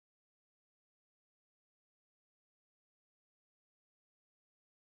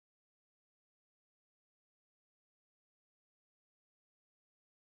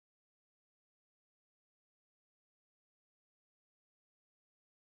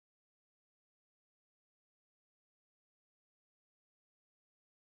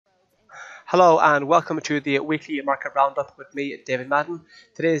Hello and welcome to the weekly market roundup with me, David Madden.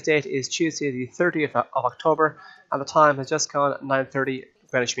 Today's date is Tuesday, the 30th of October, and the time has just gone 9:30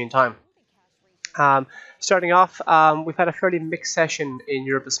 Greenwich Mean Time. Starting off, we've had a fairly mixed session in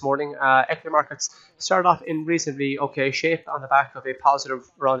Europe this morning. Equity markets started off in reasonably okay shape on the back of a positive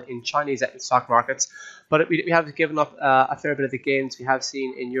run in Chinese stock markets, but we have given up a fair bit of the gains we have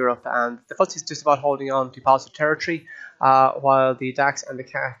seen in Europe, and the FTSE is just about holding on to positive territory, while the DAX and the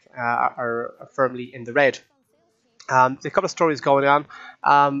CAC are firmly in the red. There's a couple of stories going on.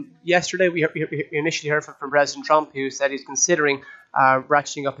 Yesterday, we initially heard from President Trump, who said he's considering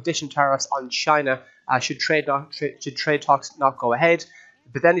ratcheting up additional tariffs on China should trade talks not go ahead.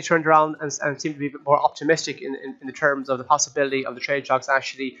 But then he turned around and seemed to be a bit more optimistic in the terms of the possibility of the trade talks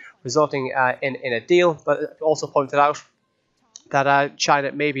actually resulting in a deal, but also pointed out that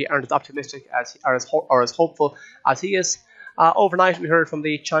China maybe aren't as optimistic or as hopeful as he is. Overnight, we heard from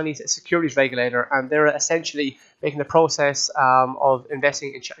the Chinese securities regulator, and they're essentially making the process of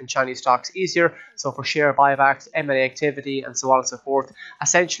investing in Chinese stocks easier. So for share buybacks, M&A activity, and so on and so forth,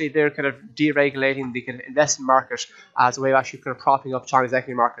 essentially they're kind of deregulating the kind of investment market as a way of actually kind of propping up Chinese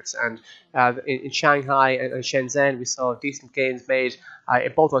equity markets. And in Shanghai and Shenzhen, we saw decent gains made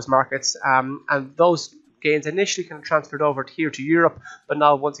in both those markets, and those gains initially kind of transferred over here to Europe, but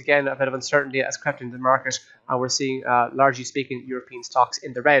now once again a bit of uncertainty has crept into the market, and we're seeing, largely speaking, European stocks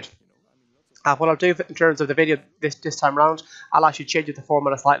in the red. What I'll do in terms of the video this time around, I'll actually change the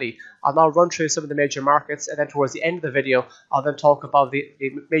format slightly. I'll now run through some of the major markets, and then towards the end of the video, I'll then talk about the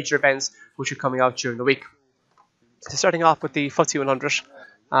major events which are coming out during the week. So starting off with the FTSE 100,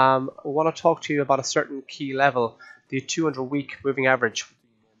 I want to talk to you about a certain key level, the 200-week moving average,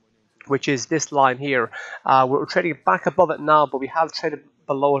 which is this line here. We're trading back above it now, but we have traded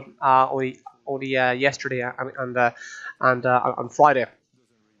below it only yesterday and on Friday.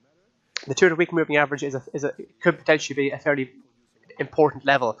 The 200-week moving average could potentially be a fairly important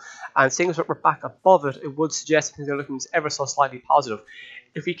level, and seeing as we're back above it, it would suggest things are looking ever so slightly positive.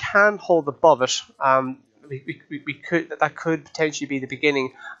 If we can hold above it, that could potentially be the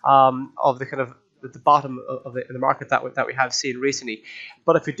beginning of the kind of the bottom of the market that we have seen recently.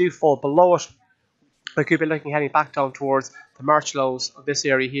 But if we do fall below it, we could be looking heading back down towards the March lows of this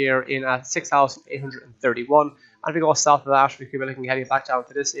area here in 6,831. And if we go south of that, we could be looking heading back down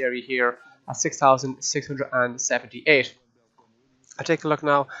to this area here at 6,678. I'll take a look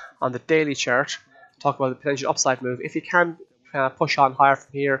now on the daily chart, talk about the potential upside move. If you can push on higher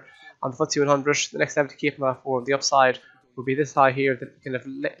from here on the FTSE 100, the next level to keep an eye for the upside will be this high here, the kind of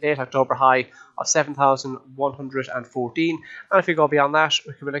late October high of 7,114. And if we go beyond that,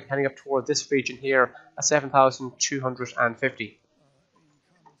 we could be heading up toward this region here at 7,250.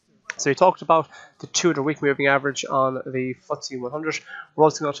 So we talked about the 200-week moving average on the FTSE 100. We're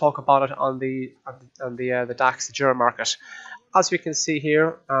also going to talk about it on the DAX, the German market. As we can see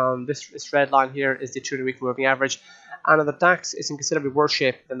here, this red line here is the 200-week moving average, and the DAX is in considerably worse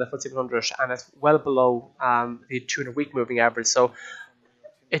shape than the FTSE 100, and it's well below the 200-week moving average. So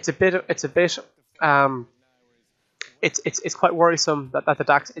it's quite worrisome that the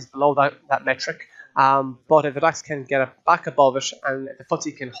DAX is below that metric. But if the DAX can get back above it, and the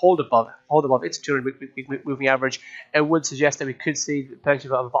FTSE can hold above its 200-week moving average, it would suggest that we could see the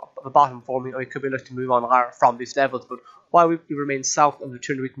potential of a bottom forming, and we could be looking to move on higher from these levels. But while we remain south of the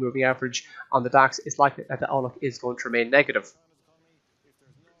 200-week moving average on the DAX, it's likely that the outlook is going to remain negative.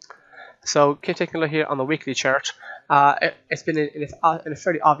 So keep taking a look here on the weekly chart. It's been in a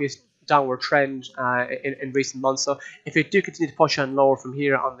fairly obvious downward trend in recent months. So if we do continue to push on lower from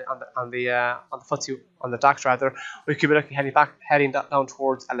here on the FTSE, on the DAX rather, we could be looking heading down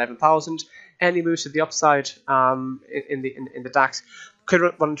towards 11,000. Any moves to the upside in the DAX could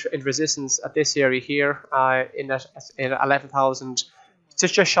run into resistance at this area here in 11,000.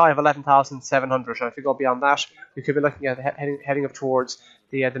 It's just shy of 11,700. And if we go beyond that, we could be looking at heading up towards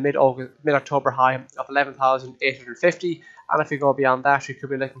the mid-October high of 11,850. And if we go beyond that, we could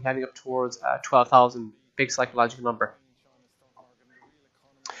be looking heading up towards 12,000, big psychological number.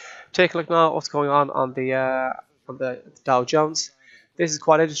 Take a look now at what's going on the Dow Jones. This is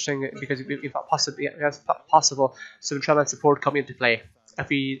quite interesting because we have possible some trendline support coming into play. If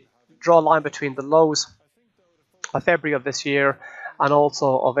we draw a line between the lows of February of this year and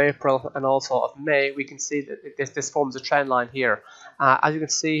also of April and also of May, we can see that this forms a trend line here. As you can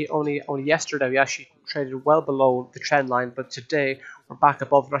see, only yesterday we actually traded well below the trend line, but today we're back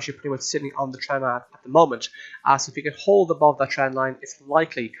above. We're actually pretty much sitting on the trend line at the moment. So if we can hold above that trend line, it's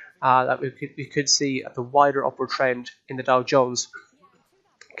likely that we could see the wider upward trend in the Dow Jones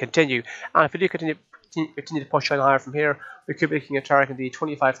continue. And if we do continue continue to push on higher from here, we could be looking at targeting the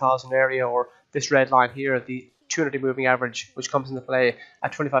 25,000 area, or this red line here, the 200-day moving average, which comes into play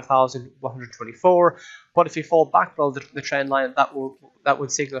at 25,124. But if you fall back below the trend line, that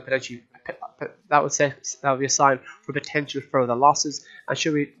would signal potentially, that would be a sign for potential further losses. And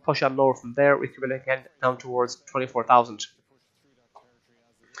should we push on lower from there, we could be looking down towards 24,000.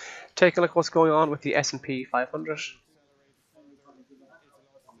 Take a look at what's going on with the S&P 500.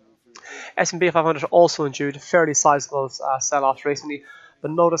 S&P 500 also endured fairly sizable sell-offs recently, but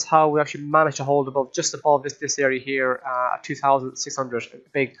notice how we actually managed to hold just above this area here at 2,600, a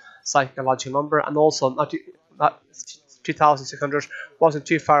big psychological number, and also not 2,600 wasn't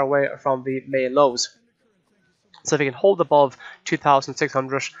too far away from the May lows. So if we can hold above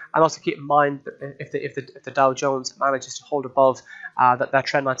 2,600, and also keep in mind that if the Dow Jones manages to hold above that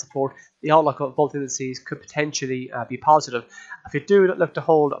trend line support, the outlook of both indices could potentially be positive. If you do look to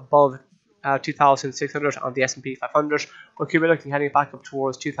hold above 2,600 on the S&P 500, we could be looking heading back up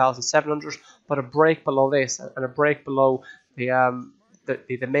towards 2,700, but a break below this and a break below the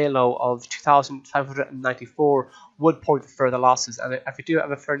May low of 2,594 would point to further losses. And if we do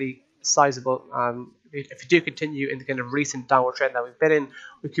have a fairly sizable, if you do continue in the kind of recent downward trend that we've been in,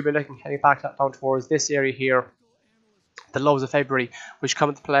 we could be looking heading back down towards this area here, the lows of February, which come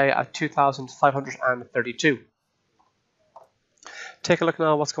into play at 2,532. Take a look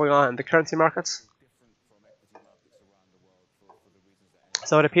now at what's going on in the currency markets.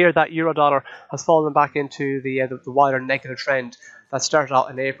 So it appeared that euro dollar has fallen back into the wider negative trend that started out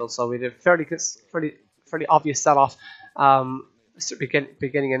in April. So we did a fairly obvious sell-off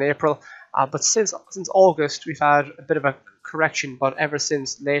beginning in April. But since August, we've had a bit of a correction. But ever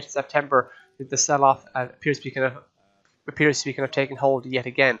since late September, the sell-off appears to be kind of taking hold yet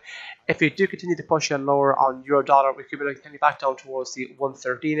again. If we do continue to push on lower on euro dollar, we could be looking back down towards the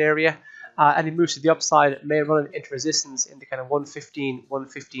 113 area. Any moves to the upside may run into resistance in the kind of 115,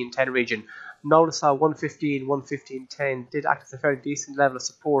 115.10 region. Notice how 115, 115.10 did act as a very decent level of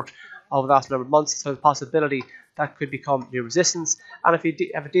support over the last number of months. So the possibility that could become new resistance. And if you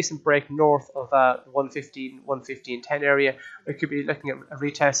have a decent break north of 115, 115.10 area, we could be looking at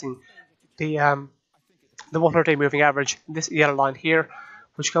retesting the 100-day moving average, this yellow line here,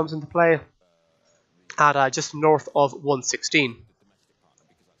 which comes into play at just north of 116.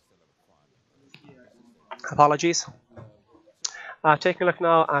 Apologies. Taking a look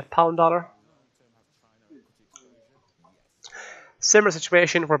now at pound dollar. Similar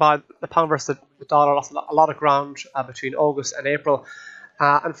situation whereby the pound versus the dollar lost a lot of ground between August and April,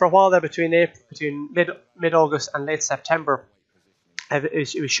 and for a while there between mid-August and late September,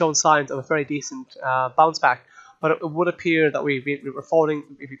 it was showing signs of a very decent bounce back. But it would appear that we were falling,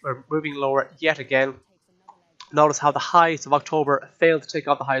 we were moving lower yet again. Notice how the highs of October failed to take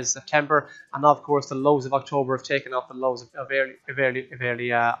off the highs of September, and now, of course, the lows of October have taken off the lows of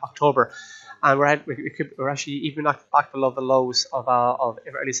early October, and we're actually even back below the lows of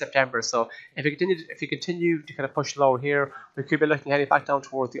early September. So if you continue to kind of push lower here, we could be looking heading back down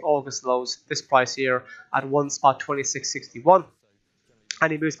towards the August lows. This price here at 1.2661.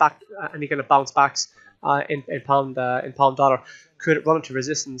 Any moves back, any kind of bounce backs in pound dollar could run into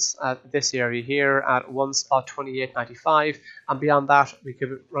resistance at this area here at 1.2895, and beyond that,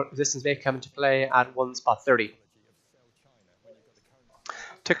 resistance may come into play at 1.30.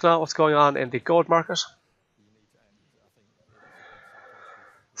 Take a look at what's going on in the gold market.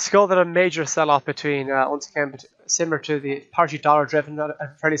 Gold had a major sell-off between, once again, similar to the partially dollar-driven,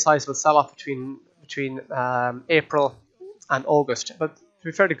 a fairly sizable sell-off between April and August. But to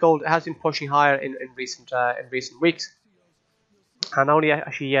be fair to gold, it has been pushing higher in recent weeks, and only on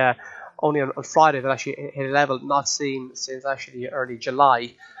Friday that actually hit a level not seen since actually early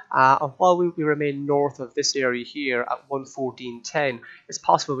July. And while we remain north of this area here at 114.10, it's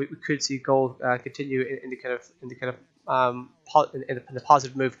possible we could see gold continue in the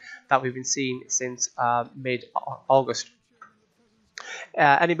positive move that we've been seeing since mid-August.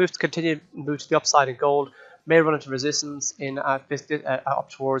 Any moves to continue move to the upside in gold may run into resistance in up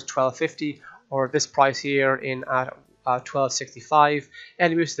towards 1250, or this price here in at 1265.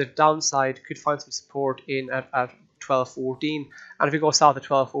 Any moves to the downside could find some support in at 1214, and if we go south at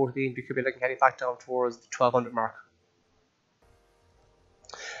 1214, we could be looking heading back down towards the 1200 mark.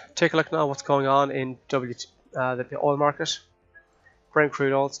 Take a look now what's going on in the oil market. Brent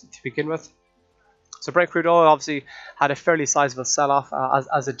crude oil to begin with. So Brent crude oil obviously had a fairly sizable sell-off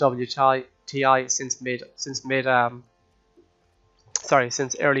as a WTI since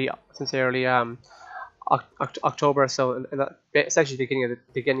early October. So essentially the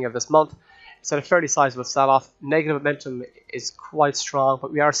beginning of this month, it's had a fairly sizable sell-off. Negative momentum is quite strong,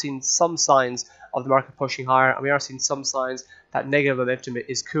 but we are seeing some signs of the market pushing higher, and we are seeing some signs that negative momentum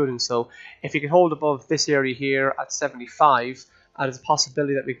is cooling. So if you can hold above this area here at 75, there's a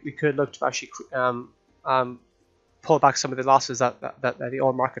possibility that we could look to actually pull back some of the losses that the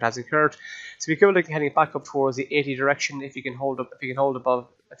oil market has incurred. So we could look heading back up towards the 80 direction if you can hold above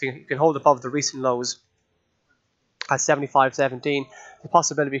the recent lows at 75.17. The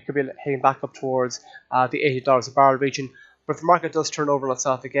possibility could be heading back up towards the $80 a barrel region. But if the market does turn over on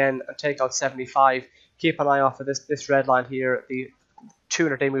itself again and take out 75, keep an eye out for this red line here, the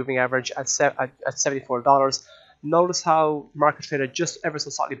 200-day moving average at $74. Notice how the market traded just ever so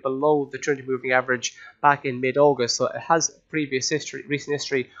slightly below the 200 moving average back in mid-August. So it has recent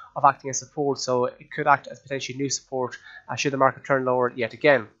history of acting as support. So it could act as potentially new support should the market turn lower yet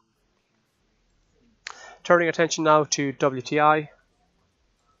again. Turning attention now to WTI.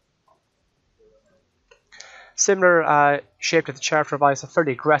 Similar shape to the chart provides a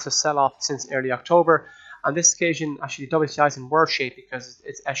fairly aggressive sell-off since early October. On this occasion, actually WTI is in worse shape because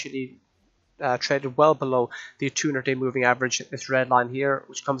it's actually traded well below the 200-day moving average, this red line here,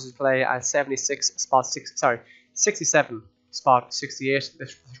 which comes into play at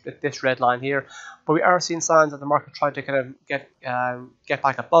 67.68. This red line here, but we are seeing signs of the market trying to kind of get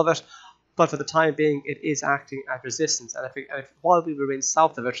back above it. But for the time being, it is acting as resistance, and while we remain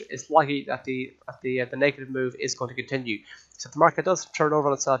south of it, it's likely that the negative move is going to continue. So if the market does turn over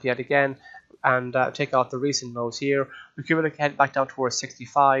on itself yet again and take out the recent lows here, we could really head back down towards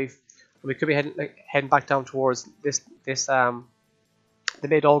 65. We could be heading back down towards the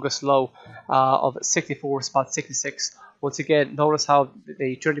mid-August low of 64.66. Once again, notice how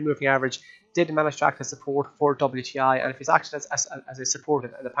the 200 moving average did manage to act as support for WTI, and if it's acted as a support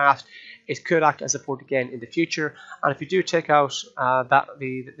in the past, it could act as support again in the future. And if you do take out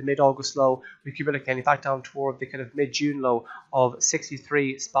the mid-August low, we could be looking back down toward the kind of mid-June low of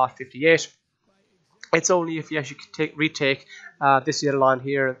 63.58. It's only if you actually retake this yellow line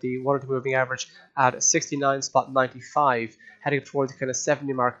here, the 100 moving average at 69.95, heading towards the kind of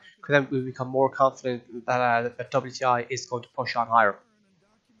 70 mark, because then we become more confident that WTI is going to push on higher.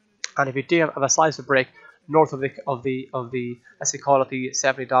 And if you do have a size of break north of the let's say call it the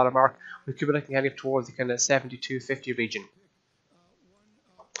 $70 mark, we could be looking heading towards the kind of 72.50 region.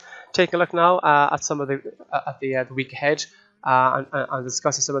 Taking a look now at some of the week ahead. And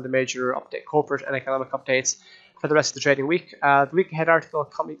discussing some of the major corporate and economic updates for the rest of the trading week. The week ahead article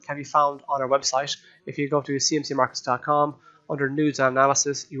can be found on our website. If you go to cmcmarkets.com, under news and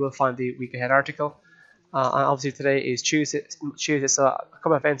analysis, you will find the week ahead article. And obviously today is Tuesday, so a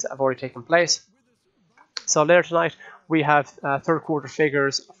couple of events have already taken place. So later tonight we have third quarter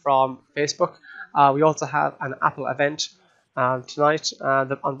figures from Facebook. We also have an Apple event tonight.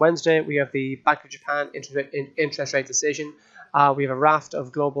 On Wednesday we have the Bank of Japan interest rate decision. We have a raft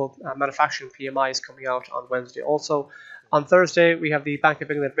of global manufacturing PMIs coming out on Wednesday also. On Thursday we have the Bank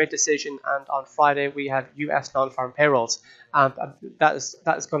of England rate decision, and on Friday we have US non-farm payrolls. That is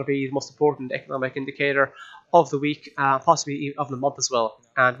going to be the most important economic indicator of the week, possibly of the month as well.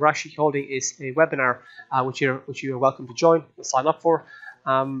 And we're actually holding a webinar which you are welcome to join and sign up for.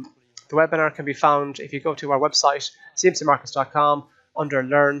 The webinar can be found if you go to our website, cmcmarkets.com, under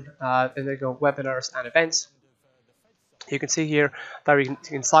Learn, then there go Webinars and Events. You can see here that you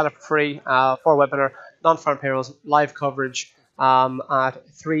can sign up for free for a webinar, non-farm payrolls, live coverage at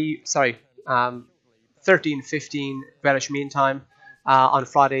 13:15 Greenwich Mean Time on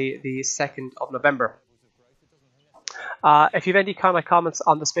Friday, the 2nd of November. If you have any kind of comments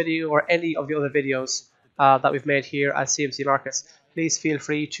on this video or any of the other videos that we've made here at CMC Markets, please feel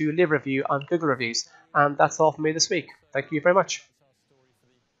free to leave a review on Google Reviews. And that's all from me this week. Thank you very much.